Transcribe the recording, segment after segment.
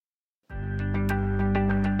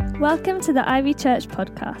Welcome to the Ivy Church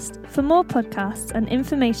podcast. For more podcasts and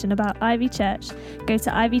information about Ivy Church, go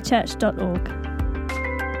to ivychurch.org.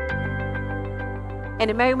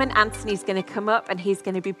 In a moment, Anthony's going to come up and he's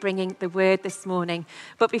going to be bringing the word this morning.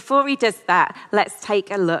 But before he does that, let's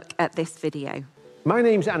take a look at this video. My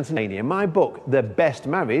name's Anthony and my book, The Best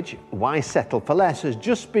Marriage, Why Settle for Less, has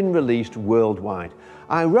just been released worldwide.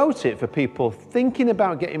 I wrote it for people thinking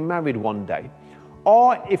about getting married one day.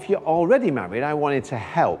 Or if you're already married, I wanted to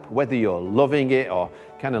help, whether you're loving it or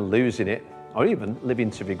kind of losing it, or even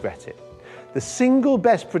living to regret it. The single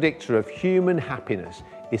best predictor of human happiness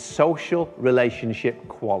is social relationship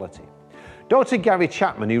quality. Dr. Gary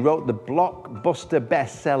Chapman, who wrote the blockbuster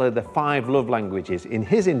bestseller, The 5 Love Languages, in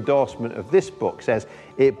his endorsement of this book says,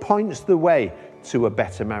 it points the way to a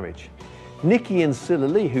better marriage. Nikki and Silla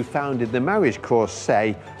Lee, who founded the Marriage Course,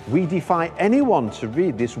 say, we defy anyone to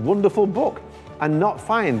read this wonderful book and not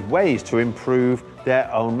find ways to improve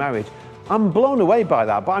their own marriage. I'm blown away by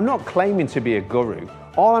that, but I'm not claiming to be a guru.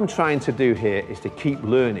 All I'm trying to do here is to keep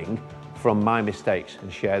learning from my mistakes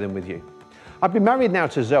and share them with you. I've been married now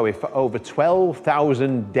to Zoe for over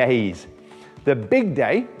 12,000 days. The big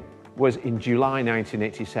day was in July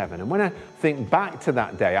 1987. And when I think back to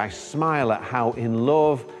that day, I smile at how in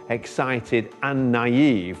love, excited, and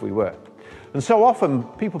naive we were. And so often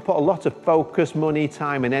people put a lot of focus, money,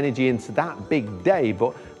 time, and energy into that big day,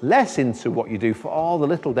 but less into what you do for all the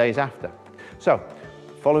little days after. So,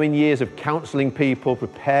 following years of counseling people,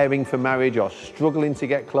 preparing for marriage, or struggling to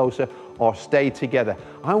get closer or stay together,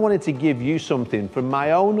 I wanted to give you something from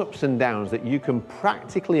my own ups and downs that you can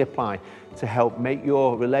practically apply to help make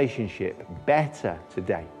your relationship better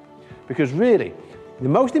today. Because really, the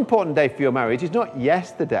most important day for your marriage is not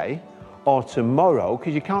yesterday or tomorrow,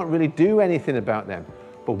 because you can't really do anything about them.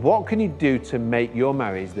 But what can you do to make your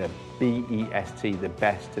marriage the B-E-S-T, the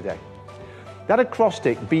best today? That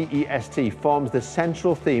acrostic, B-E-S-T, forms the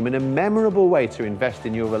central theme and a memorable way to invest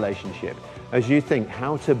in your relationship as you think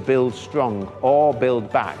how to build strong or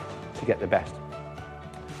build back to get the best.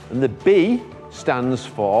 And the B stands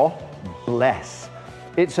for bless.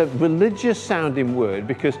 It's a religious sounding word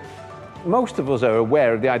because most of us are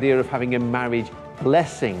aware of the idea of having a marriage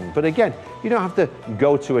blessing. But again, you don't have to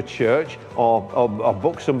go to a church or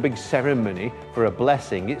book some big ceremony for a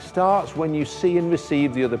blessing. It starts when you see and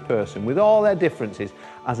receive the other person with all their differences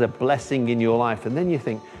as a blessing in your life. And then you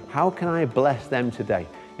think, how can I bless them today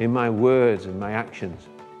in my words and my actions?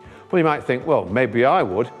 Well, you might think, well, maybe I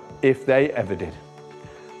would if they ever did.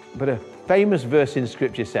 But a famous verse in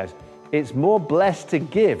Scripture says, it's more blessed to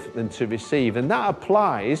give than to receive. And that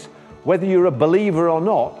applies whether you're a believer or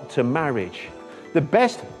not to marriage. The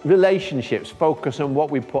best relationships focus on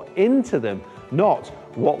what we put into them, not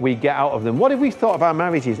what we get out of them. What if we thought of our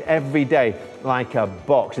marriages every day like a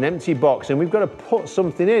box, an empty box, and we've got to put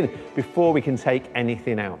something in before we can take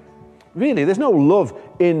anything out? Really, there's no love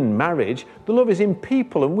in marriage. The love is in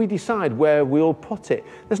people, and we decide where we'll put it.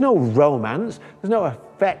 There's no romance, there's no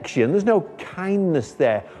affection, there's no kindness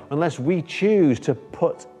there unless we choose to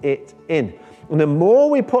put it in. And the more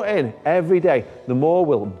we put in every day, the more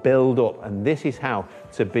we'll build up. And this is how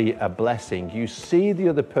to be a blessing. You see the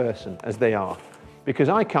other person as they are. Because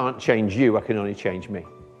I can't change you, I can only change me.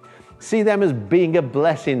 See them as being a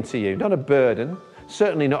blessing to you, not a burden,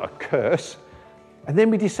 certainly not a curse. And then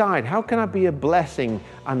we decide, how can I be a blessing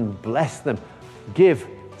and bless them? Give,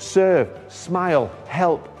 serve, smile,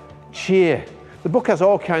 help, cheer. The book has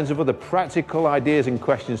all kinds of other practical ideas and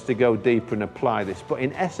questions to go deeper and apply this. But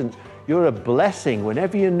in essence, you're a blessing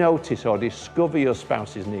whenever you notice or discover your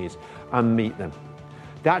spouse's needs and meet them.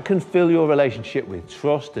 That can fill your relationship with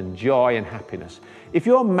trust and joy and happiness. If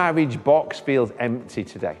your marriage box feels empty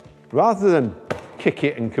today, rather than kick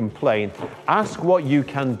it and complain, ask what you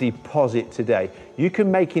can deposit today. You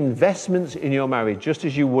can make investments in your marriage just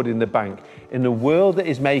as you would in the bank, in a world that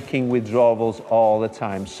is making withdrawals all the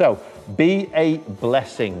time. So be a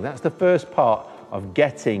blessing. That's the first part of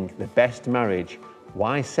getting the best marriage.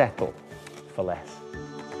 Why settle for less?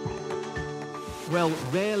 Well,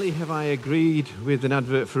 rarely have I agreed with an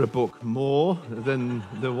advert for a book more than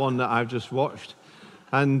the one that I've just watched.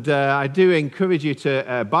 And I do encourage you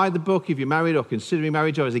to buy the book if you're married or considering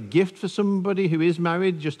marriage, or as a gift for somebody who is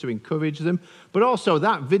married, just to encourage them. But also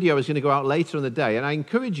that video is going to go out later in the day. And I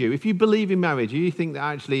encourage you, if you believe in marriage, you think that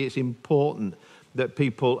actually it's important that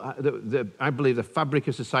people, I believe the fabric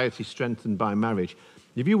of society is strengthened by marriage.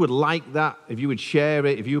 If you would like that, if you would share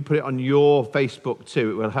it, if you would put it on your Facebook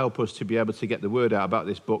too, it will help us to be able to get the word out about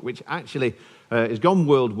this book, which actually has gone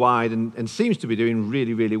worldwide and seems to be doing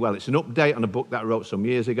really, really well. It's an update on a book that I wrote some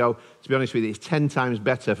years ago. To be honest with you, it's 10 times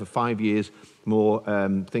better for 5 years more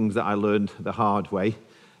things that I learned the hard way.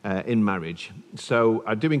 in marriage. So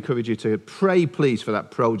I do encourage you to pray, please, for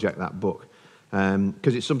that project, that book,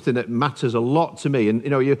 because it's something that matters a lot to me.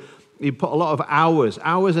 And, you put a lot of hours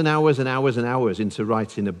into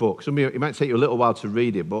writing a book. It might take you a little while to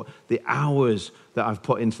read it, but the hours that I've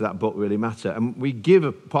put into that book really matter. And we give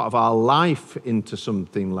a part of our life into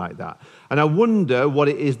something like that. And I wonder what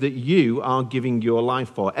it is that you are giving your life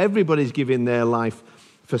for. Everybody's giving their life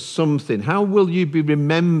for something. How will you be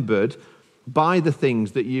remembered by the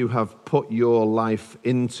things that you have put your life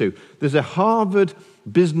into? There's a Harvard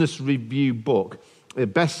Business Review book, a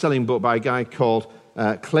best-selling book by a guy called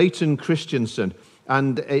Clayton Christensen,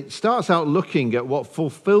 and it starts out looking at what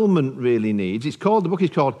fulfillment really needs. The book is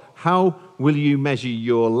called How Will You Measure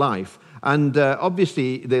Your Life? And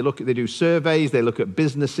obviously they do surveys, they look at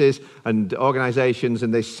businesses and organizations,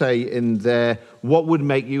 and they say in there, what would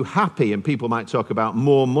make you happy? And people might talk about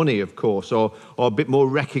more money, of course, or a bit more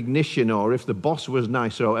recognition, or if the boss was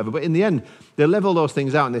nicer or whatever. But in the end, they level those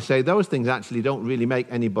things out and they say those things actually don't really make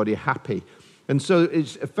anybody happy. And so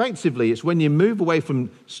it's when you move away from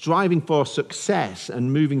striving for success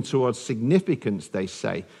and moving towards significance, they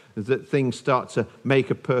say, that things start to make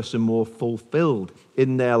a person more fulfilled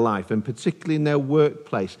in their life, and particularly in their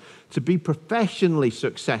workplace. To be professionally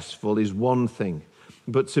successful is one thing,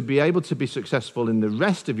 but to be able to be successful in the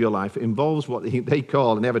rest of your life involves what they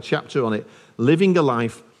call, and they have a chapter on it, living a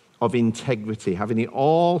life of integrity, having it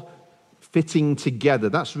all fitting together.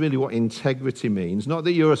 That's really what integrity means. Not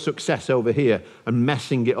that you're a success over here and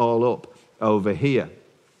messing it all up over here.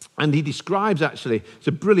 And he describes, actually, it's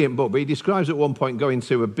a brilliant book, but he describes at one point going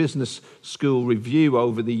to a business school review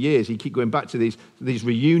over the years. He keep going back to these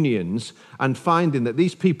reunions and finding that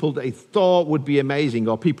these people that he thought would be amazing,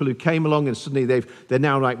 or people who came along and suddenly they're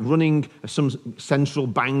now like running some central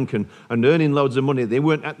bank and earning loads of money. They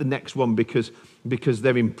weren't at the next one because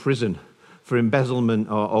they're in prison for embezzlement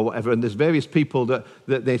or whatever. And there's various people that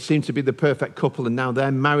they seem to be the perfect couple, and now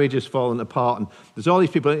their marriage has fallen apart. And there's all these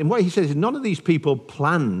people. And what he says is none of these people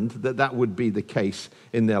planned that would be the case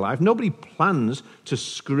in their life. Nobody plans to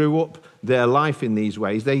screw up their life in these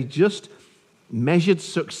ways. They just measured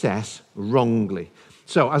success wrongly.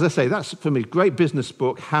 So, as I say, that's from his great business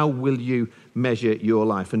book, How Will You Measure Your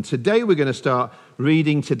Life? And today we're going to start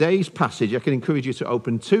reading today's passage. I can encourage you to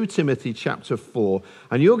open 2 Timothy chapter 4,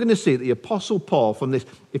 and you're going to see that the Apostle Paul, from this,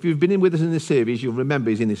 if you've been in with us in this series, you'll remember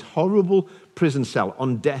he's in this horrible prison cell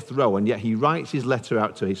on death row, and yet he writes his letter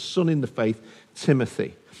out to his son in the faith,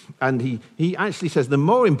 Timothy. And he actually says the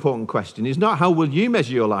more important question is not how will you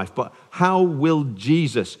measure your life, but how will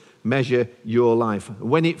Jesus measure your life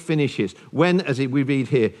when it finishes, when, as we read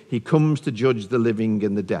here, he comes to judge the living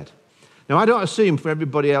and the dead. Now, I don't assume for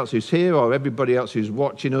everybody else who's here or everybody else who's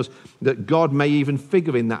watching us that God may even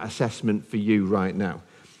figure in that assessment for you right now.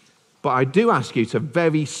 But I do ask you to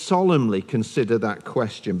very solemnly consider that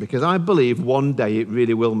question, because I believe one day it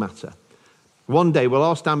really will matter. One day we'll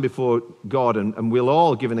all stand before God and we'll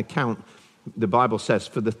all give an account, the Bible says,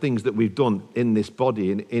 for the things that we've done in this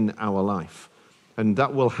body and in our life. And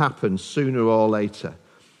that will happen sooner or later.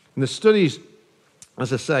 And the studies,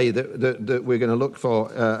 as I say, that we're going to look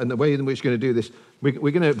for, and the way in which we're going to do this,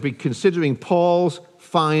 we're going to be considering Paul's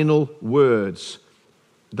final words,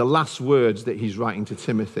 the last words that he's writing to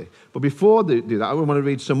Timothy. But before they do that, I want to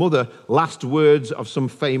read some other last words of some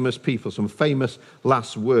famous people, some famous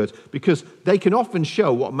last words, because they can often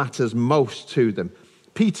show what matters most to them.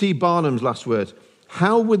 P.T. Barnum's last words: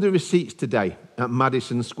 how were the receipts today at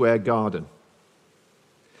Madison Square Garden?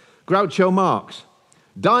 Groucho Marx: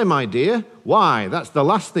 die, my dear. Why? That's the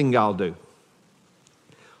last thing I'll do.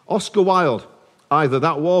 Oscar Wilde: either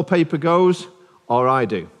that wallpaper goes or I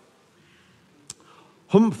do.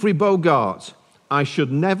 Humphrey Bogart: I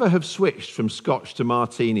should never have switched from scotch to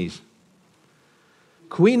martinis.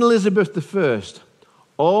 Queen Elizabeth I: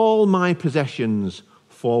 all my possessions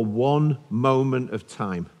for one moment of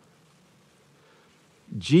time.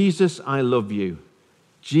 Jesus, I love you.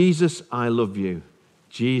 Jesus, I love you.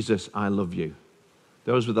 Jesus, I love you.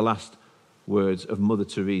 Those were the last words of Mother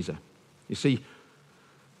Teresa. You see,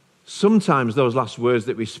 sometimes those last words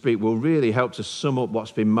that we speak will really help to sum up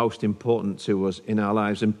what's been most important to us in our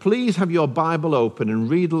lives. And please have your Bible open and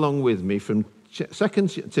read along with me from 2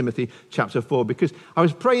 Timothy chapter 4, because I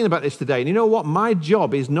was praying about this today. And you know what? My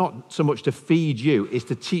job is not so much to feed you, it's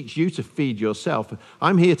to teach you to feed yourself.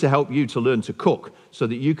 I'm here to help you to learn to cook so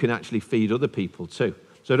that you can actually feed other people too.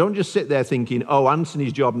 So don't just sit there thinking, oh,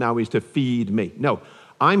 Anthony's job now is to feed me. No,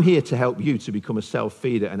 I'm here to help you to become a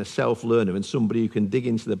self-feeder and a self-learner and somebody who can dig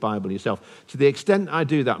into the Bible yourself. To the extent I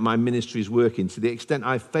do that, my ministry is working. To the extent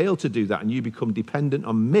I fail to do that and you become dependent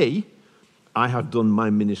on me, I have done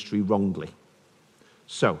my ministry wrongly.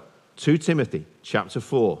 So, 2 Timothy chapter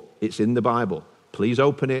 4, it's in the Bible. Please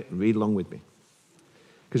open it and read along with me.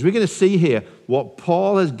 Because we're going to see here what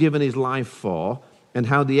Paul has given his life for and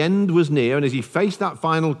how the end was near. And as he faced that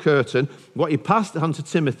final curtain, what he passed on to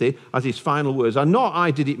Timothy as his final words are not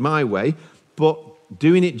I did it my way, but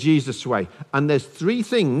doing it Jesus' way. And there's 3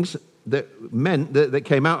 things that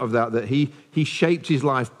came out of that he shaped his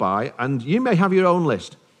life by. And you may have your own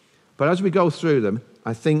list. But as we go through them,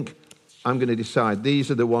 I think I'm going to decide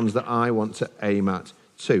these are the ones that I want to aim at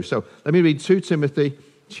too. So let me read 2 Timothy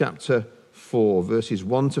chapter 4, verses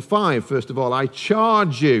 1 to 5. First of all, I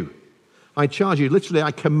charge you, literally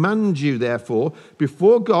I command you, therefore,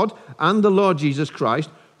 before God and the Lord Jesus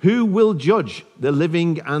Christ, who will judge the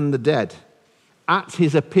living and the dead at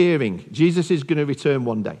his appearing. Jesus is going to return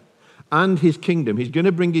one day. And his kingdom. He's going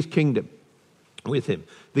to bring his kingdom with him.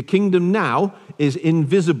 The kingdom now is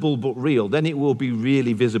invisible but real. Then it will be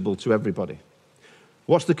really visible to everybody.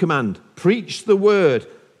 What's the command? Preach the word.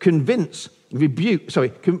 Preach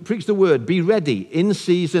the word. Be ready in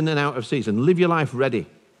season and out of season. Live your life ready.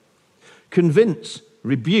 Convince.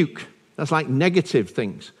 Rebuke. That's like negative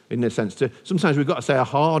things in a sense. Sometimes we've got to say a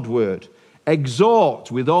hard word. Exhort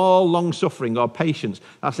with all long suffering or patience.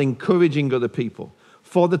 That's encouraging other people.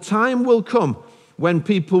 For the time will come when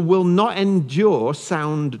people will not endure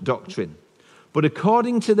sound doctrine, but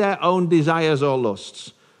according to their own desires or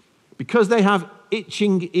lusts, because they have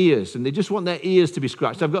itching ears and they just want their ears to be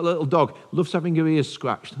scratched. I've got a little dog, loves having her ears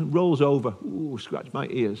scratched, and rolls over, ooh, scratch my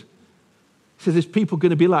ears. He says there's people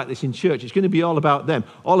going to be like this in church. It's going to be all about them,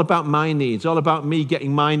 all about my needs, all about me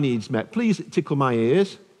getting my needs met. Please tickle my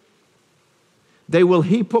ears. They will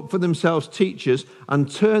heap up for themselves teachers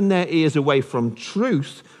and turn their ears away from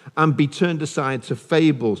truth and be turned aside to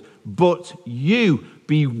fables. But you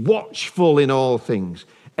be watchful in all things.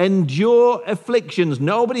 Endure afflictions.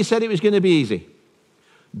 Nobody said it was going to be easy.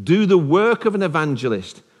 Do the work of an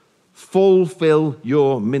evangelist. Fulfill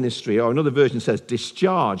your ministry. Or another version says,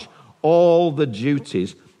 discharge all the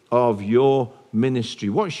duties of your ministry.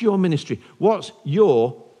 What's your ministry? What's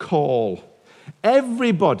your call?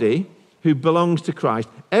 Everybody who belongs to Christ,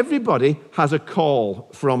 everybody has a call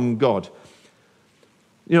from God.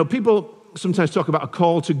 You know, people sometimes talk about a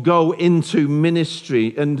call to go into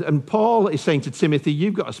ministry, and Paul is saying to Timothy,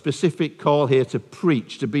 you've got a specific call here to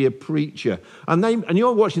preach, to be a preacher. And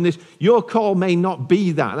you're watching this, your call may not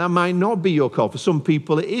be that. That might not be your call. For some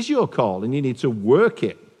people, it is your call, and you need to work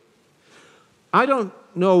it. I don't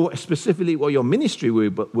know specifically what your ministry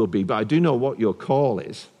will be, but I do know what your call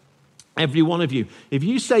is. Every one of you. If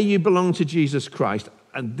you say you belong to Jesus Christ,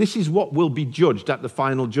 and this is what will be judged at the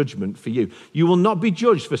final judgment for you. You will not be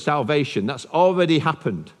judged for salvation. That's already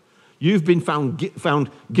happened. You've been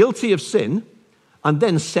found guilty of sin and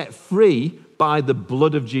then set free by the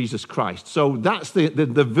blood of Jesus Christ. So that's the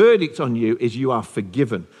verdict on you is you are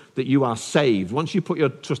forgiven, that you are saved once you put your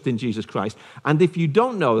trust in Jesus Christ. And if you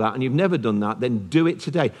don't know that and you've never done that, then do it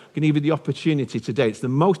today. I can give you the opportunity today. It's the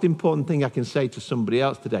most important thing I can say to somebody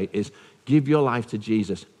else today is give your life to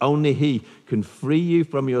Jesus. Only he can free you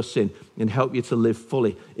from your sin and help you to live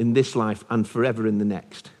fully in this life and forever in the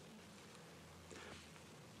next.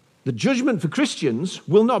 The judgment for Christians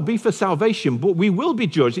will not be for salvation, but we will be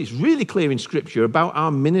judged. It's really clear in Scripture about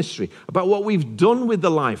our ministry, about what we've done with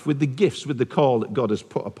the life, with the gifts, with the call that God has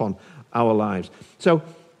put upon our lives. So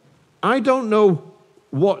I don't know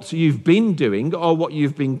what you've been doing or what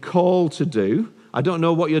you've been called to do. I don't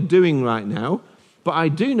know what you're doing right now. But I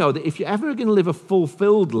do know that if you're ever going to live a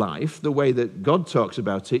fulfilled life, the way that God talks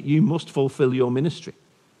about it, you must fulfill your ministry.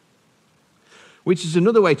 Which is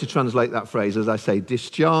another way to translate that phrase, as I say,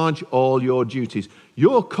 discharge all your duties.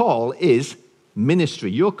 Your call is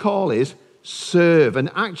ministry. Your call is serve.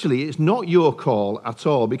 And actually, it's not your call at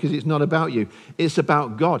all because it's not about you. It's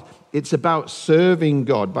about God. It's about serving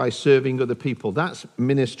God by serving other people. That's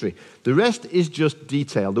ministry. The rest is just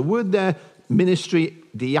detail. The word there, ministry,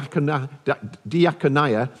 diakonia,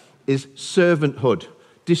 is servanthood.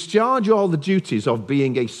 Discharge all the duties of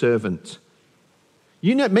being a servant.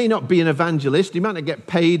 You may not be an evangelist. You might not get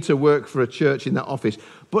paid to work for a church in that office.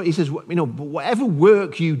 But he says, whatever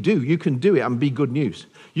work you do, you can do it and be good news.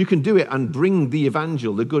 You can do it and bring the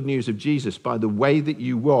evangel, the good news of Jesus, by the way that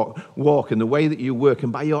you walk and the way that you work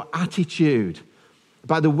and by your attitude,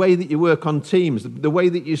 by the way that you work on teams, the way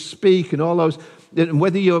that you speak and all those, and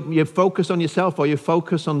whether you focus on yourself or you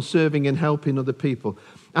focus on serving and helping other people.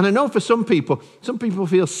 And I know for some people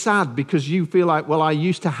feel sad because you feel like, well, I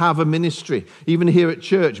used to have a ministry. Even here at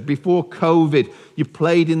church, before COVID, you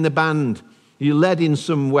played in the band. You led in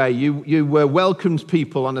some way. You welcomed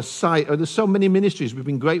people on a site. There's so many ministries we've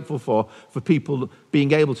been grateful for people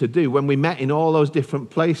being able to do when we met in all those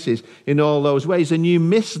different places, in all those ways. And you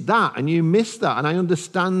missed that, and I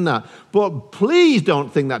understand that. But please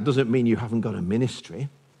don't think that doesn't mean you haven't got a ministry,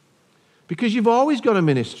 because you've always got a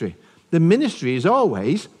ministry. The ministry is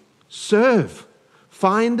always serve.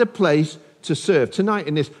 Find a place to serve. Tonight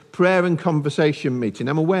in this prayer and conversation meeting,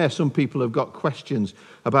 I'm aware some people have got questions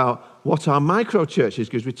about what are micro-churches,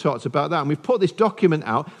 because we talked about that. And we've put this document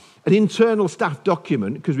out, an internal staff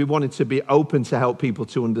document, because we wanted to be open to help people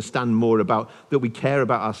to understand more about that we care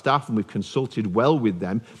about our staff, and we've consulted well with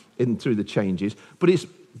them through the changes. But it's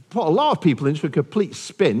put a lot of people into a complete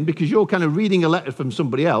spin, because you're kind of reading a letter from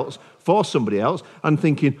somebody else for somebody else and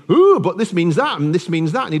thinking, ooh, but this means that and this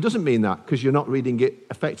means that. And it doesn't mean that, because you're not reading it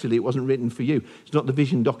effectively. It wasn't written for you. It's not the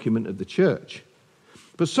vision document of the church.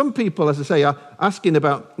 But some people, as I say, are asking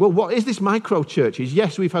about, well, what is this micro-churches?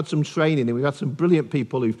 Yes, we've had some training, and we've had some brilliant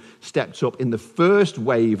people who've stepped up in the first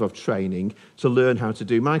wave of training to learn how to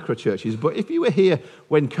do micro-churches. But if you were here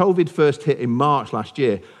when COVID first hit in March last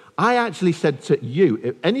year, I actually said to you,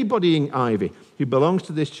 if anybody in Ivy who belongs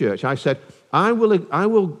to this church, I said, I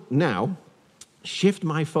will now shift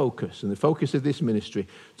my focus and the focus of this ministry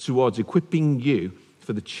towards equipping you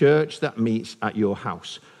for the church that meets at your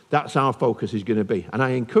house. That's our focus is going to be. And I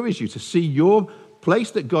encourage you to see your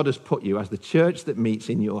place that God has put you as the church that meets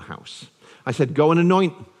in your house. I said, go and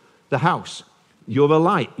anoint the house. You're a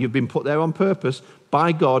light. You've been put there on purpose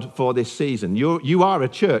by God for this season. You are a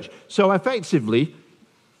church. So effectively,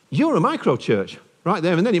 you're a micro-church right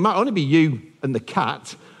there. And then it might only be you and the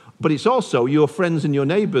cat, but it's also your friends and your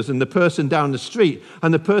neighbors and the person down the street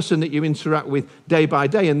and the person that you interact with day by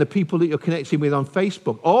day and the people that you're connecting with on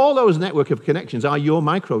Facebook. All those network of connections are your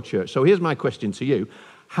micro-church. So here's my question to you.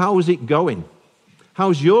 How's it going?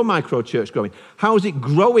 How's your micro-church going? How's it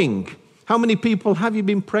growing? How many people have you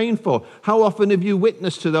been praying for? How often have you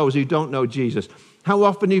witnessed to those who don't know Jesus? How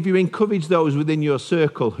often have you encouraged those within your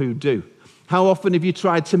circle who do? How often have you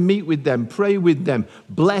tried to meet with them, pray with them,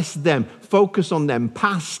 bless them, focus on them,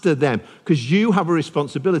 pastor them? Because you have a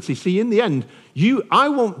responsibility. See, in the end, I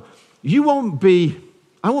won't be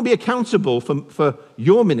accountable for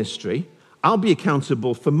your ministry. I'll be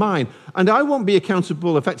accountable for mine. And I won't be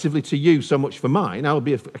accountable effectively to you so much for mine. I'll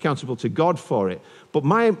be accountable to God for it. But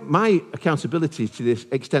my accountability is to this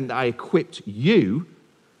extent that I equipped you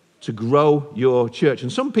to grow your church.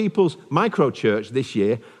 And some people's micro-church this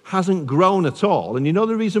year hasn't grown at all. And you know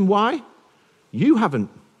the reason why? You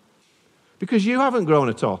haven't. Because you haven't grown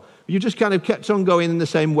at all. You just kind of kept on going in the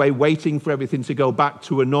same way, waiting for everything to go back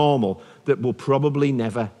to a normal that will probably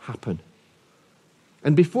never happen.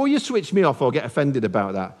 And before you switch me off or get offended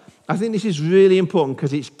about that, I think this is really important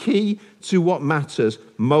because it's key to what matters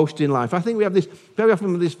most in life. I think we have this very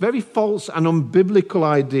often this very false and unbiblical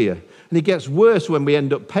idea, and it gets worse when we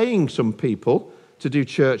end up paying some people to do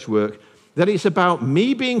church work, that it's about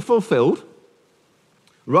me being fulfilled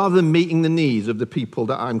rather than meeting the needs of the people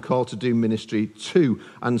that I'm called to do ministry to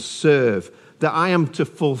and serve, that I am to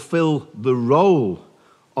fulfill the role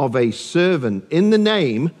of a servant in the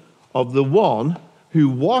name of the one who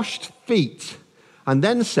washed feet and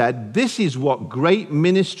then said, this is what great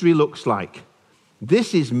ministry looks like.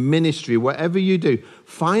 This is ministry, whatever you do.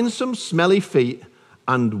 Find some smelly feet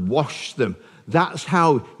and wash them. That's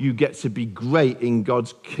how you get to be great in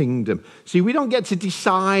God's kingdom. See, we don't get to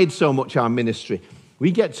decide so much our ministry.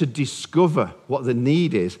 We get to discover what the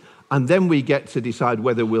need is, and then we get to decide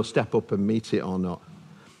whether we'll step up and meet it or not.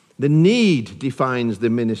 The need defines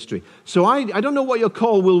the ministry. So I don't know what your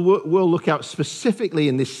call will look out specifically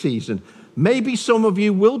in this season. Maybe some of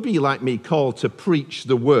you will be like me, called to preach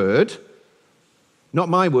the word. Not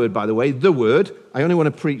my word, by the way, the word. I only want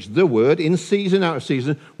to preach the word in season, out of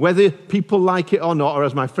season, whether people like it or not, or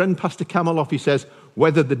as my friend Pastor Kamaloff says,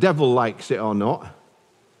 whether the devil likes it or not.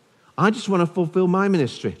 I just want to fulfill my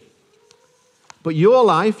ministry. But your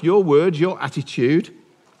life, your words, your attitude,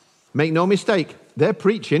 make no mistake, they're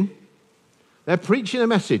preaching. They're preaching a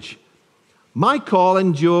message. My call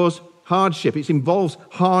endures hardship. It involves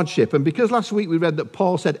hardship. And because last week we read that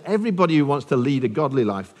Paul said everybody who wants to lead a godly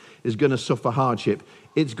life is going to suffer hardship,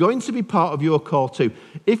 it's going to be part of your call too.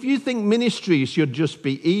 If you think ministry should just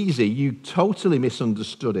be easy, you totally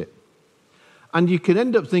misunderstood it. And you can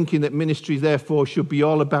end up thinking that ministry, therefore, should be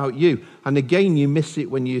all about you. And again, you miss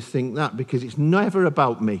it when you think that, because it's never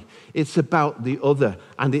about me. It's about the other,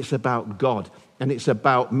 and it's about God. And it's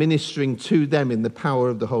about ministering to them in the power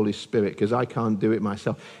of the Holy Spirit, because I can't do it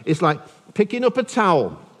myself. It's like picking up a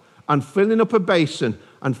towel and filling up a basin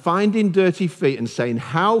and finding dirty feet and saying,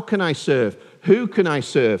 how can I serve? Who can I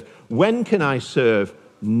serve? When can I serve?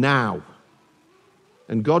 Now.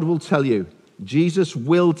 And God will tell you, Jesus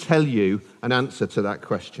will tell you an answer to that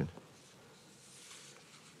question.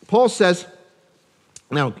 Paul says,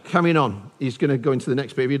 now carrying on, he's going to go into the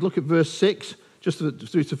next bit. If you look at verse 6, just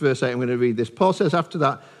through to verse 8, I'm going to read this. Paul says after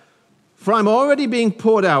that, for I'm already being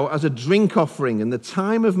poured out as a drink offering, and the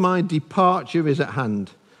time of my departure is at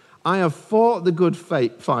hand. I have fought the good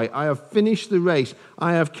fight. I have finished the race.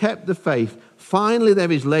 I have kept the faith. Finally,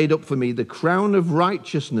 there is laid up for me the crown of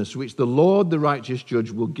righteousness, which the Lord, the righteous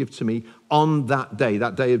judge, will give to me on that day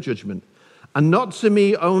of judgment. And not to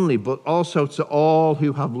me only, but also to all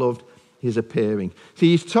who have loved his appearing.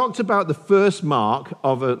 See, he's talked about the first mark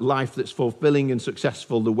of a life that's fulfilling and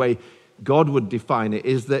successful, the way God would define it,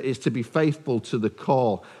 is that it's to be faithful to the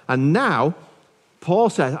call. And now,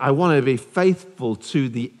 Paul says, I want to be faithful to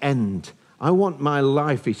the end. I want my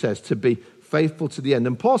life, he says, to be faithful to the end.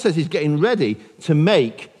 And Paul says he's getting ready to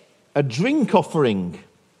make a drink offering.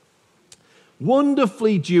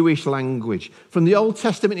 Wonderfully Jewish language from the Old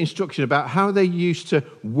Testament instruction about how they used to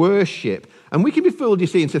worship. And we can be fooled, you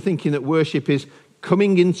see, into thinking that worship is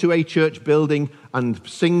coming into a church building and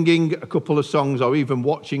singing a couple of songs, or even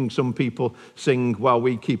watching some people sing while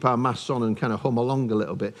we keep our masks on and kind of hum along a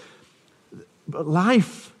little bit. But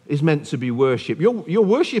life is meant to be worship. Your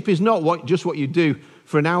worship is not just what you do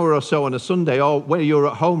for an hour or so on a Sunday, or where you're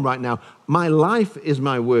at home right now. My life is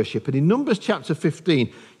my worship. And in Numbers chapter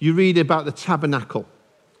 15, you read about the tabernacle.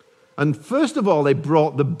 And first of all, they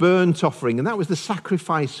brought the burnt offering, and that was the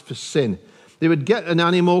sacrifice for sin. They would get an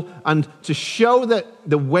animal, and to show that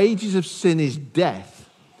the wages of sin is death,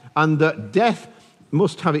 and that death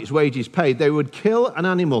must have its wages paid, they would kill an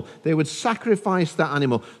animal. They would sacrifice that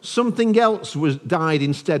animal. Something else died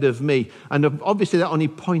instead of me. And obviously that only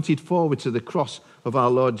pointed forward to the cross of our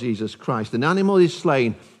Lord Jesus Christ. An animal is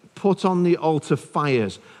slain, put on the altar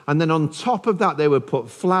fires. And then on top of that, they would put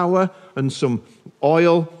flour, and some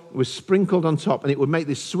oil was sprinkled on top, and it would make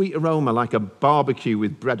this sweet aroma like a barbecue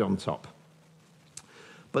with bread on top.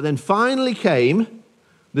 But then finally came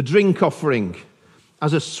the drink offering,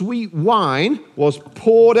 as a sweet wine was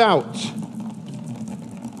poured out.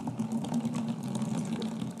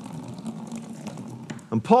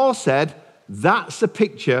 And Paul said, that's a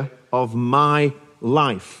picture of my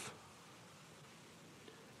life.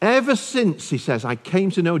 Ever since, he says, I came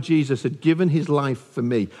to know Jesus had given his life for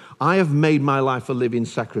me, I have made my life a living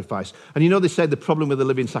sacrifice. And you know, they say the problem with a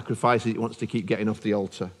living sacrifice is it wants to keep getting off the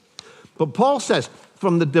altar. But Paul says,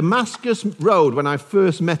 from the Damascus road when I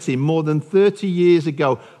first met him more than 30 years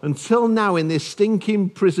ago until now in this stinking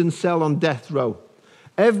prison cell on death row,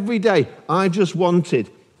 every day I just wanted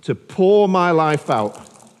to pour my life out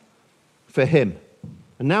for him.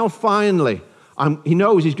 And now finally, he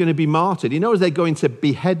knows he's going to be martyred. He knows they're going to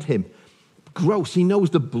behead him. Gross. He knows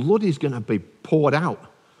the blood is going to be poured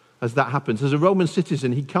out as that happens. As a Roman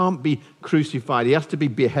citizen, he can't be crucified. He has to be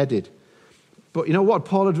beheaded. But you know what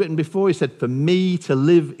Paul had written before? He said, for me to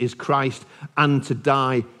live is Christ, and to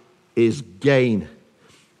die is gain.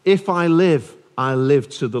 If I live, I live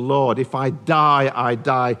to the Lord. If I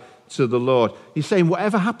die to the Lord. He's saying,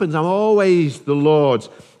 whatever happens, I'm always the Lord's.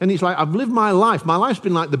 And he's like, I've lived my life. My life's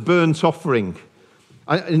been like the burnt offering.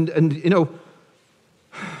 And you know,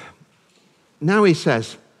 now he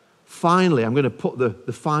says, finally, I'm going to put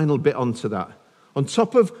the final bit onto that. On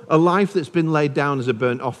top of a life that's been laid down as a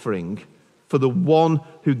burnt offering, for the one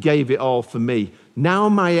who gave it all for me. Now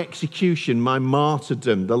my execution, my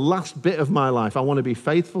martyrdom, the last bit of my life, I want to be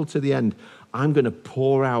faithful to the end. I'm going to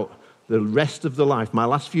pour out the rest of the life, my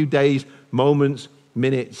last few days, moments,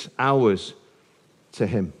 minutes, hours, to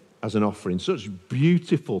him as an offering. Such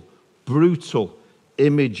beautiful, brutal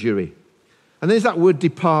imagery. And there's that word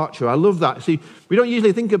departure. I love that. See, we don't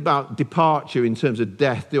usually think about departure in terms of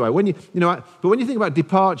death, do I? But when you think about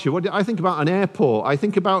departure, I think about an airport. I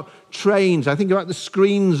think about trains. I think about the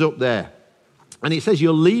screens up there. And it says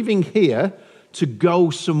you're leaving here to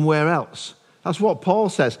go somewhere else. That's what Paul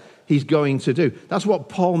says he's going to do. That's what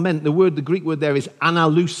Paul meant. The Greek word there is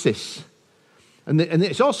analusis. And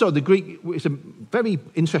it's also the Greek, it's a very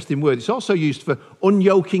interesting word. It's also used for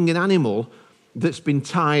unyoking an animal that's been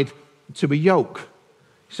tied to a yoke.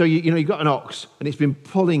 So you've got an ox and it's been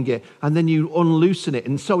pulling it, and then you unloosen it,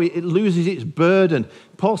 and so it loses its burden.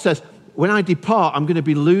 Paul says, when I depart, I'm going to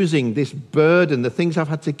be losing this burden, the things I've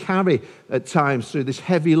had to carry at times through this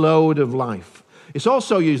heavy load of life. It's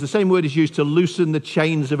also used, the same word is used to loosen the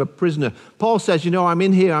chains of a prisoner. Paul says, I'm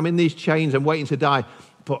in here, I'm in these chains, I'm waiting to die,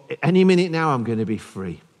 but any minute now I'm going to be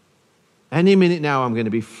free. Any minute now I'm going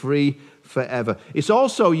to be free forever. It's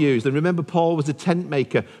also used, and remember Paul was a tent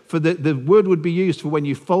maker, for the word would be used for when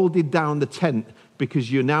you folded down the tent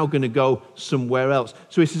because you're now going to go somewhere else.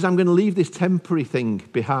 So he says, I'm going to leave this temporary thing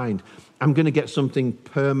behind. I'm going to get something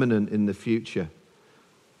permanent in the future.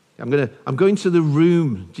 I'm going to the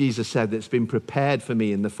room, Jesus said, that's been prepared for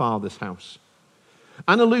me in the Father's house.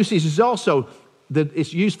 Analusis is also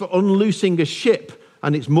it's used for unloosing a ship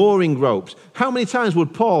and its mooring ropes. How many times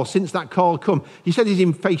would Paul, since that call come, he said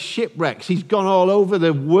he's faced shipwrecks. He's gone all over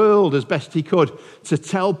the world as best he could to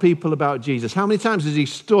tell people about Jesus. How many times has he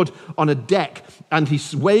stood on a deck and he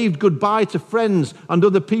waved goodbye to friends and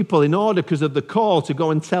other people in order, because of the call, to go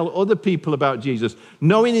and tell other people about Jesus,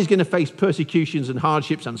 knowing he's going to face persecutions and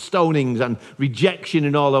hardships and stonings and rejection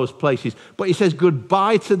in all those places. But he says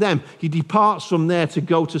goodbye to them. He departs from there to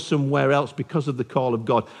go to somewhere else because of the call of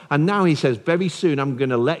God. And now he says, very soon I'm going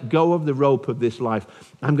to let go of the rope of this life.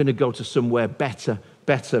 I'm going to go to somewhere better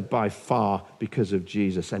by far because of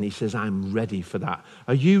Jesus. And he says, I'm ready for that.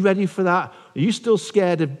 Are you ready for that? Are you still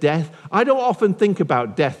scared of death? I don't often think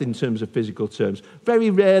about death in terms of physical terms. Very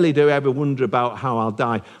rarely do I ever wonder about how I'll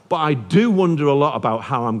die. But I do wonder a lot about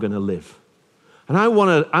how I'm going to live. And I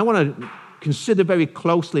want to consider very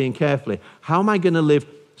closely and carefully, how am I going to live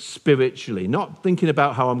spiritually? Not thinking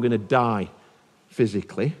about how I'm going to die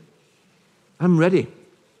physically. I'm ready.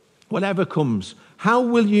 Whatever comes. How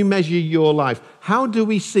will you measure your life? How do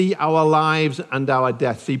we see our lives and our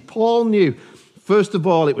death? See, Paul knew, first of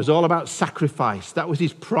all, it was all about sacrifice. That was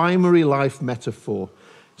his primary life metaphor.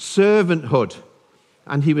 Servanthood.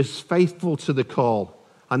 And he was faithful to the call.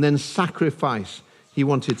 And then sacrifice. He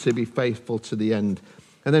wanted to be faithful to the end.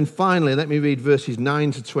 And then finally, let me read verses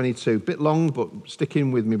 9 to 22. A bit long, but stick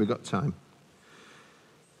in with me. We've got time.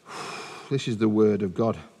 This is the word of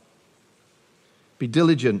God. Be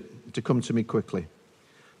diligent to come to me quickly.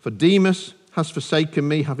 For Demas has forsaken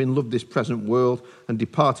me, having loved this present world, and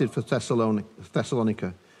departed for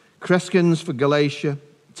Thessalonica. Crescens for Galatia,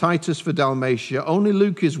 Titus for Dalmatia. Only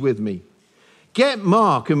Luke is with me. Get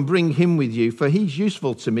Mark and bring him with you, for he's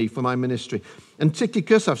useful to me for my ministry. And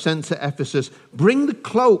Tychicus I've sent to Ephesus. Bring the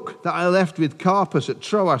cloak that I left with Carpus at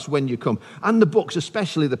Troas when you come, and the books,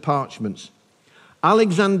 especially the parchments.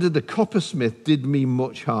 Alexander the coppersmith did me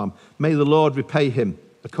much harm. May the Lord repay him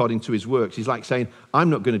according to his works. He's like saying,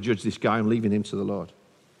 I'm not going to judge this guy. I'm leaving him to the Lord.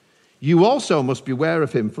 You also must beware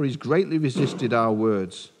of him, for he's greatly resisted our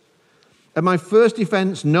words. At my first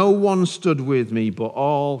defense, no one stood with me, but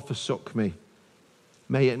all forsook me.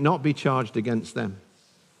 May it not be charged against them.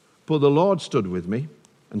 But the Lord stood with me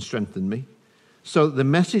and strengthened me, so that the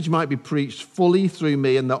message might be preached fully through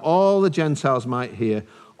me, and that all the Gentiles might hear.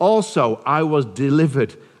 Also, I was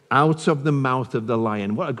delivered out of the mouth of the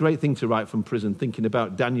lion. What a great thing to write from prison, thinking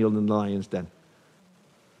about Daniel in the lion's den.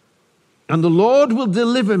 And the Lord will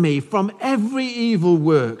deliver me from every evil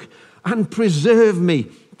work and preserve me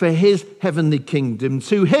for his heavenly kingdom.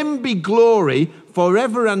 To him be glory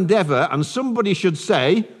forever and ever. And somebody should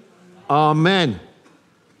say, Amen.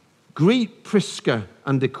 Greet Prisca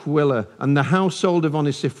and Aquila and the household of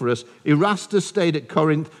Onesiphorus. Erastus stayed at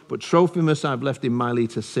Corinth, but Trophimus I've left in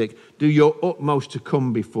Miletus sick. Do your utmost to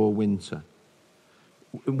come before winter.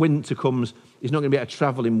 Winter comes, he's not going to be able to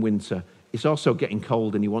travel in winter. It's also getting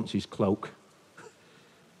cold and he wants his cloak.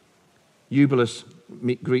 Eubulus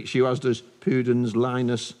greets you, as does Pudens,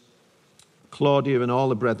 Linus, Claudia, and all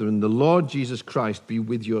the brethren. The Lord Jesus Christ be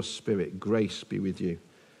with your spirit. Grace be with you.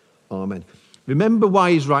 Amen. Remember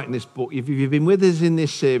why he's writing this book. If you've been with us in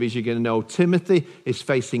this series, you're going to know Timothy is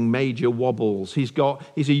facing major wobbles. He's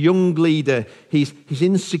a young leader. He's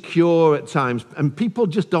insecure at times, and people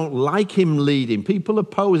just don't like him leading. People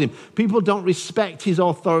oppose him. People don't respect his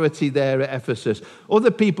authority there at Ephesus.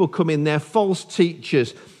 Other people come in, they're false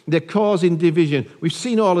teachers. They're causing division. We've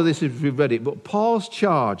seen all of this if we've read it, but Paul's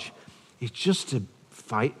charge is just to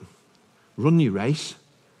fight, run your race,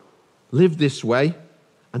 live this way,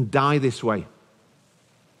 and die this way.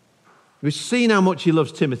 We've seen how much he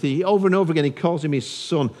loves Timothy. Over and over again, he calls him his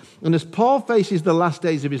son. And as Paul faces the last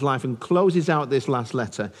days of his life and closes out this last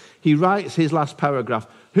letter, he writes his last paragraph.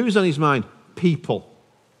 Who's on his mind? People.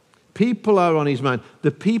 People are on his mind.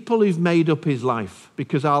 The people who've made up his life,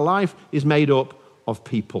 because our life is made up of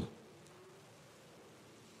people.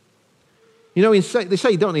 You know, they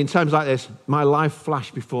say, don't they, in times like this, my life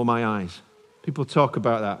flashed before my eyes. People talk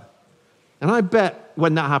about that. And I bet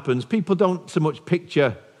when that happens, people don't so much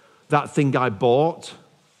picture that thing I bought,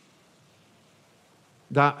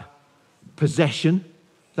 that possession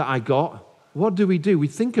that I got. What do? We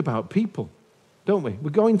think about people, don't we?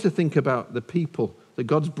 We're going to think about the people that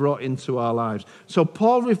God's brought into our lives. So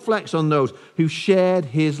Paul reflects on those who shared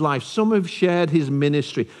his life. Some have shared his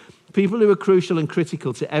ministry. People who were crucial and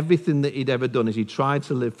critical to everything that he'd ever done as he tried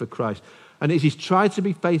to live for Christ. And as he's tried to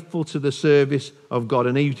be faithful to the service of God.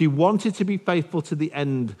 And he wanted to be faithful to the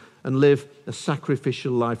end and live a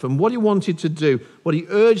sacrificial life. And what he wanted to do, what he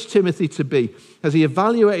urged Timothy to be, as he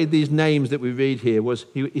evaluated these names that we read here, was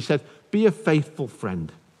he said, be a faithful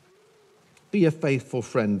friend. Be a faithful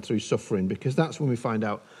friend through suffering, because that's when we find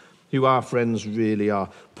out who our friends really are.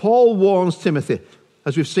 Paul warns Timothy,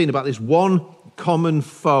 as we've seen, about this one common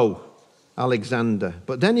foe, Alexander.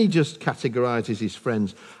 But then he just categorizes his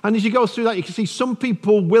friends. And as you go through that, you can see some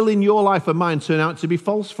people will in your life and mine turn out to be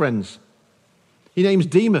false friends. He names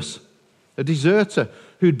Demas, a deserter,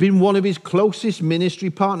 who'd been one of his closest ministry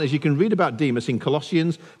partners. You can read about Demas in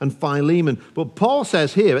Colossians and Philemon. But Paul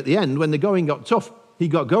says here at the end, when the going got tough, he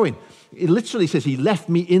got going. It literally says he left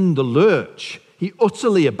me in the lurch. He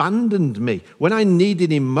utterly abandoned me when I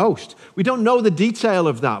needed him most. We don't know the detail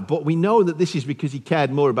of that, but we know that this is because he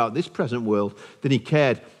cared more about this present world than he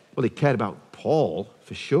cared about Paul,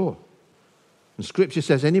 for sure. And Scripture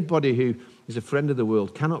says anybody who is a friend of the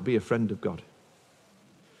world cannot be a friend of God.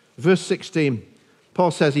 Verse 16,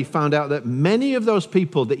 Paul says he found out that many of those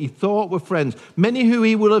people that he thought were friends, many who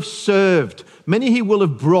he will have served, many he will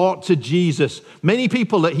have brought to Jesus, many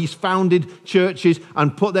people that he's founded churches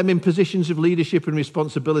and put them in positions of leadership and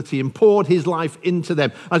responsibility and poured his life into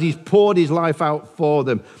them as he's poured his life out for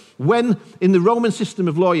them. When in the Roman system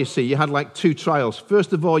of law, you see, you had like two trials.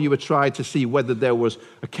 First of all, you were tried to see whether there was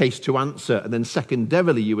a case to answer. And then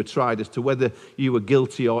secondarily, you were tried as to whether you were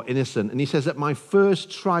guilty or innocent. And he says, at my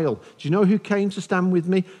first trial, do you know who came to stand with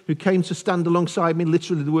me? Who came to stand alongside me?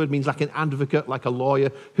 Literally, the word means like an advocate, like a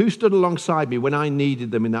lawyer. Who stood alongside me when I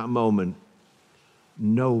needed them in that moment?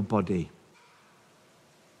 Nobody.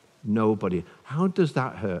 Nobody. How does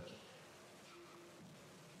that hurt?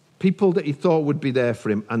 People that he thought would be there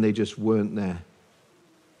for him, and they just weren't there.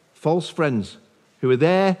 False friends who were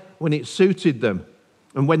there when it suited them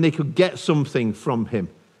and when they could get something from him.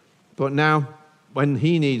 But now, when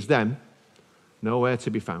he needs them, nowhere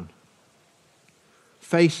to be found.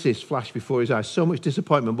 Faces flash before his eyes, so much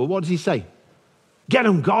disappointment. But what does he say? Get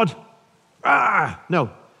them, God! Ah!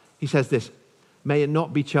 No, he says this, may it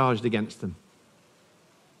not be charged against them.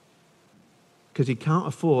 Because he can't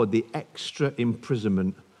afford the extra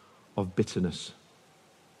imprisonment of bitterness.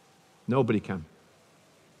 Nobody can.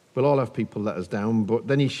 We'll all have people let us down, but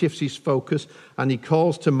then he shifts his focus and he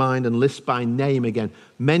calls to mind and lists by name again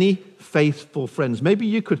many faithful friends. Maybe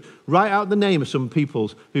you could write out the name of some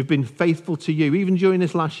people who've been faithful to you, even during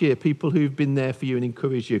this last year, people who've been there for you and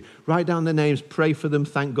encouraged you. Write down their names, pray for them,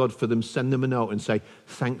 thank God for them, send them a note and say,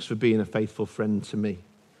 thanks for being a faithful friend to me.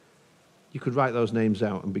 You could write those names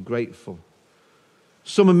out and be grateful.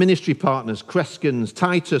 Some are ministry partners, Crescens,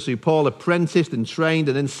 Titus, who Paul apprenticed and trained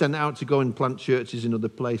and then sent out to go and plant churches in other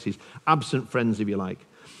places. Absent friends, if you like.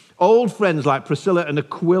 Old friends like Priscilla and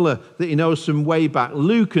Aquila that he knows from way back.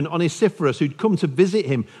 Luke and Onesiphorus, who'd come to visit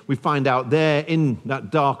him, we find out there in that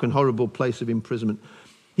dark and horrible place of imprisonment.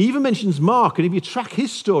 He even mentions Mark, and if you track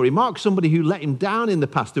his story, Mark's somebody who let him down in the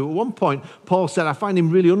past. At one point, Paul said, I find him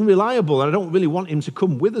really unreliable, and I don't really want him to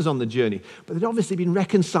come with us on the journey. But they'd obviously been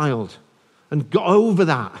reconciled and got over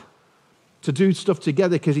that to do stuff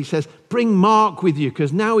together, because he says, bring Mark with you,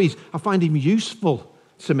 because now I find him useful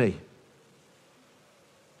to me.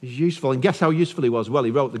 He's useful. And guess how useful he was? Well,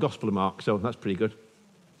 he wrote the Gospel of Mark, so that's pretty good.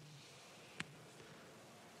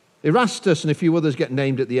 Erastus and a few others get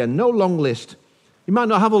named at the end. No long list. You might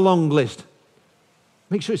not have a long list.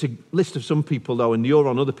 Make sure it's a list of some people, though, and you're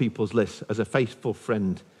on other people's lists as a faithful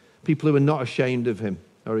friend. People who are not ashamed of him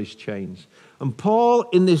or his chains. And Paul,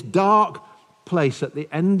 in this dark place at the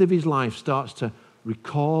end of his life, starts to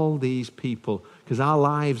recall these people, because our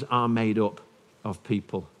lives are made up of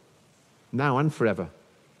people, now and forever.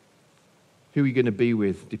 Who are you going to be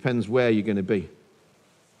with depends where you're going to be.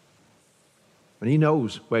 And he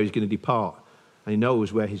knows where he's going to depart, and he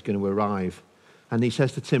knows where he's going to arrive. And he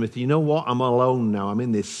says to Timothy, you know what? I'm alone now. I'm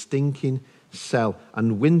in this stinking cell,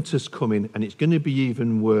 and winter's coming, and it's going to be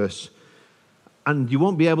even worse. And you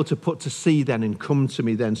won't be able to put to sea then and come to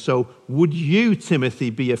me then. So would you, Timothy,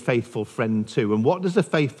 be a faithful friend too? And what does a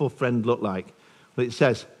faithful friend look like? Well, it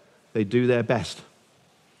says they do their best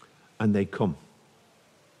and they come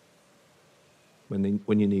when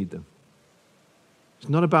you need them. It's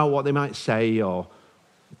not about what they might say or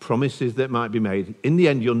promises that might be made. In the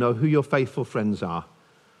end, you'll know who your faithful friends are,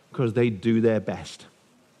 because they do their best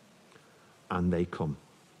and they come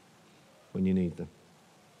when you need them.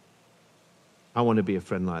 I want to be a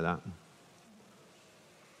friend like that.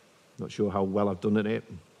 Not sure how well I've done at it.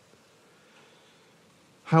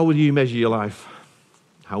 How will you measure your life?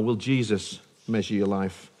 How will Jesus measure your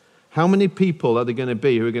life? How many people are there going to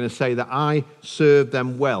be who are going to say that I served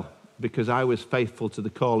them well because I was faithful to the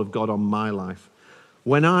call of God on my life?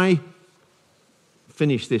 When I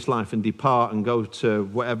finish this life and depart and go to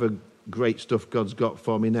whatever great stuff God's got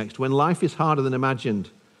for me next, when life is harder than imagined,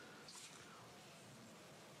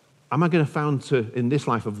 am I going to found to, in this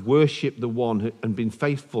life, have worshipped the one and been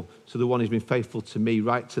faithful to the one who's been faithful to me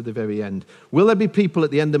right to the very end? Will there be people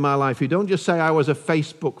at the end of my life who don't just say I was a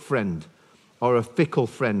Facebook friend or a fickle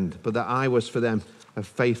friend, but that I was for them a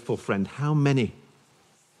faithful friend? How many?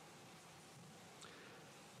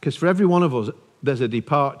 Because for every one of us, there's a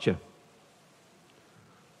departure.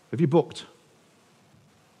 Have you booked?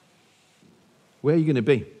 Where are you going to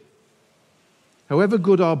be? However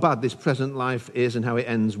good or bad this present life is and how it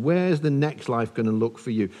ends, where's the next life going to look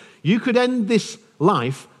for you? You could end this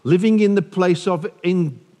life living in the place of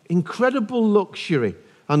incredible luxury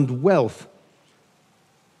and wealth.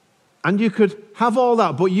 And you could have all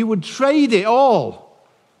that, but you would trade it all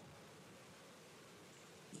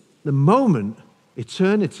the moment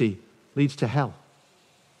eternity leads to hell.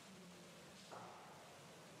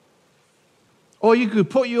 Or you could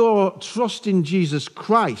put your trust in Jesus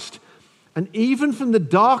Christ, and even from the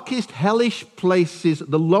darkest, hellish places,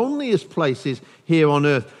 the loneliest places here on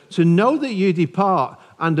earth, to know that you depart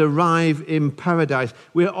and arrive in paradise.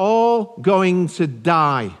 We're all going to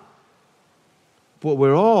die, but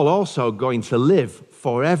we're all also going to live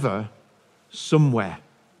forever somewhere.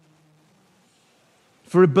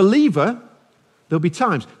 For a believer, there'll be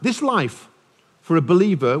times. This life, for a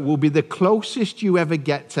believer, will be the closest you ever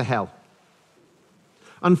get to hell.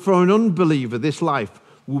 And for an unbeliever, this life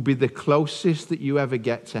will be the closest that you ever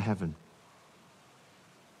get to heaven.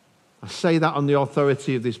 I say that on the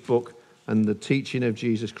authority of this book and the teaching of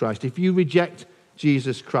Jesus Christ. If you reject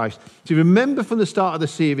Jesus Christ, to remember from the start of the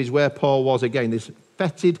series where Paul was again, this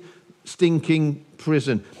fetid, stinking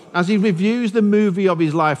prison. As he reviews the movie of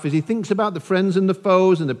his life, as he thinks about the friends and the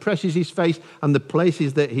foes and the pressures he's faced and the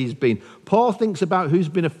places that he's been, Paul thinks about who's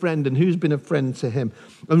been a friend and who's been a friend to him.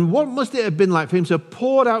 And what must it have been like for him to have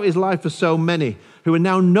poured out his life for so many who are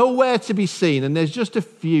now nowhere to be seen, and there's just a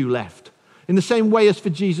few left. In the same way as for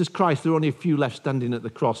Jesus Christ, there are only a few left standing at the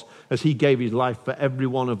cross as he gave his life for every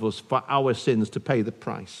one of us, for our sins, to pay the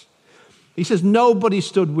price. He says, nobody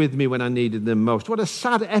stood with me when I needed them most. What a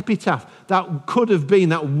sad epitaph that could have been,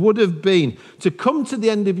 that would have been, to come to the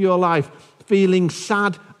end of your life feeling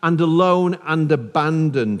sad and alone and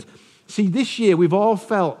abandoned. See, this year we've all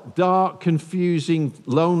felt dark, confusing,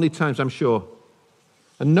 lonely times, I'm sure.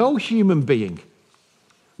 And no human being,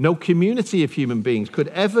 no community of human beings could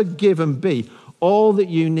ever give and be all that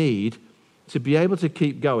you need to be able to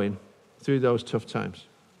keep going through those tough times.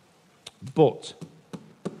 But,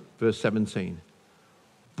 verse 17,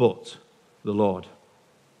 but the Lord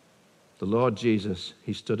Jesus,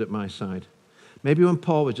 he stood at my side. Maybe when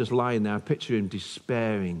Paul was just lying there, I picture him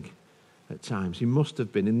despairing at times. He must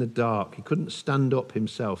have been in the dark. He couldn't stand up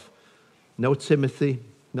himself. No Timothy,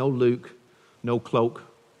 no Luke, no cloak,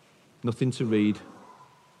 nothing to read.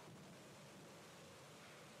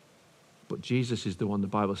 But Jesus is the one the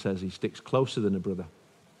Bible says he sticks closer than a brother.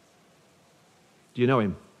 Do you know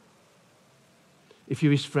him? If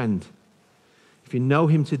you're his friend, if you know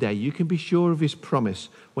him today, you can be sure of his promise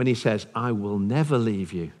when he says, I will never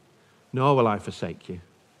leave you, nor will I forsake you.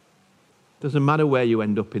 Doesn't matter where you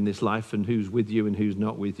end up in this life and who's with you and who's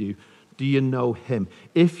not with you. Do you know him?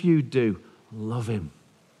 If you do, love him,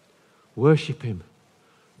 worship him,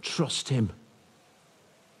 trust him.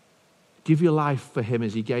 Give your life for him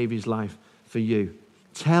as he gave his life for you.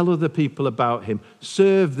 Tell other people about him.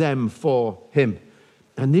 Serve them for him.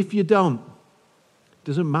 And if you don't,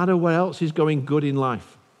 doesn't matter what else is going good in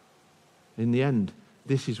life. In the end,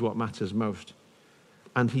 this is what matters most.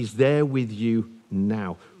 And he's there with you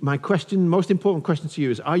now. My question, most important question to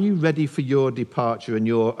you is, are you ready for your departure and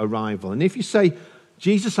your arrival? And if you say,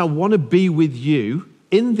 Jesus, I want to be with you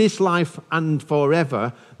in this life and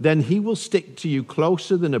forever, then he will stick to you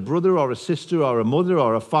closer than a brother or a sister or a mother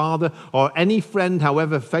or a father or any friend,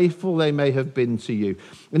 however faithful they may have been to you.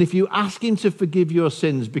 And if you ask him to forgive your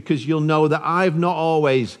sins, because you'll know that I've not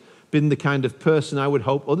always been the kind of person I would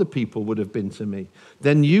hope other people would have been to me,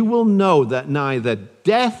 then you will know that neither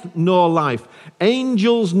death nor life,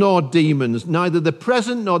 angels nor demons, neither the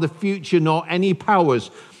present nor the future nor any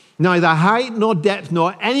powers, neither height nor depth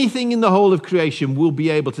nor anything in the whole of creation will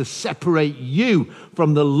be able to separate you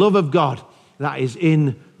from the love of God that is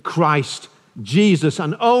in Christ Jesus,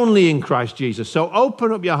 and only in Christ Jesus. So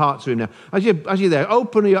open up your heart to him now. As you're there,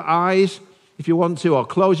 open your eyes if you want to, or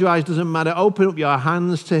close your eyes, doesn't matter. Open up your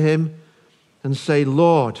hands to him and say,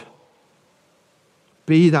 Lord,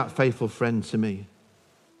 be that faithful friend to me.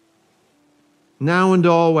 Now and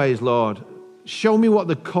always, Lord, show me what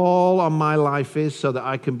the call on my life is so that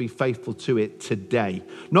I can be faithful to it today.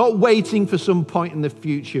 Not waiting for some point in the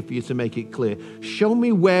future for you to make it clear. Show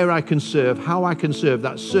me where I can serve, how I can serve.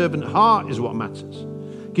 That servant heart is what matters.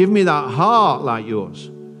 Give me that heart like yours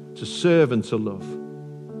to serve and to love.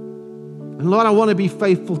 And Lord, I want to be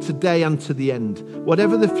faithful today and to the end.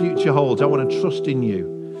 Whatever the future holds, I want to trust in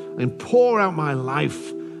you and pour out my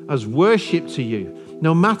life as worship to you,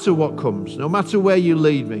 no matter what comes, no matter where you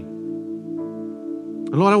lead me.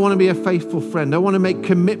 And Lord, I want to be a faithful friend. I want to make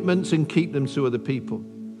commitments and keep them to other people.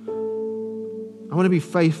 I want to be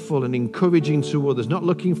faithful and encouraging to others, not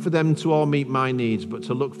looking for them to all meet my needs, but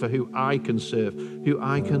to look for who I can serve, who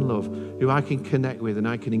I can love, who I can connect with, and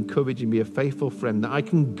I can encourage and be a faithful friend, that I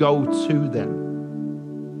can go to them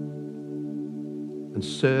and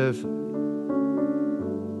serve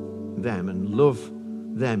them and love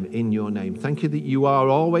them in your name. Thank you that you are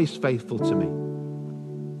always faithful to me.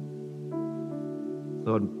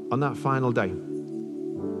 Lord, on that final day,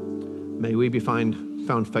 may we be found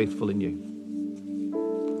faithful in you.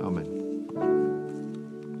 Amen.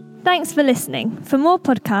 Thanks for listening. For more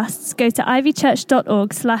podcasts, go to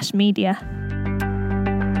ivychurch.org/media.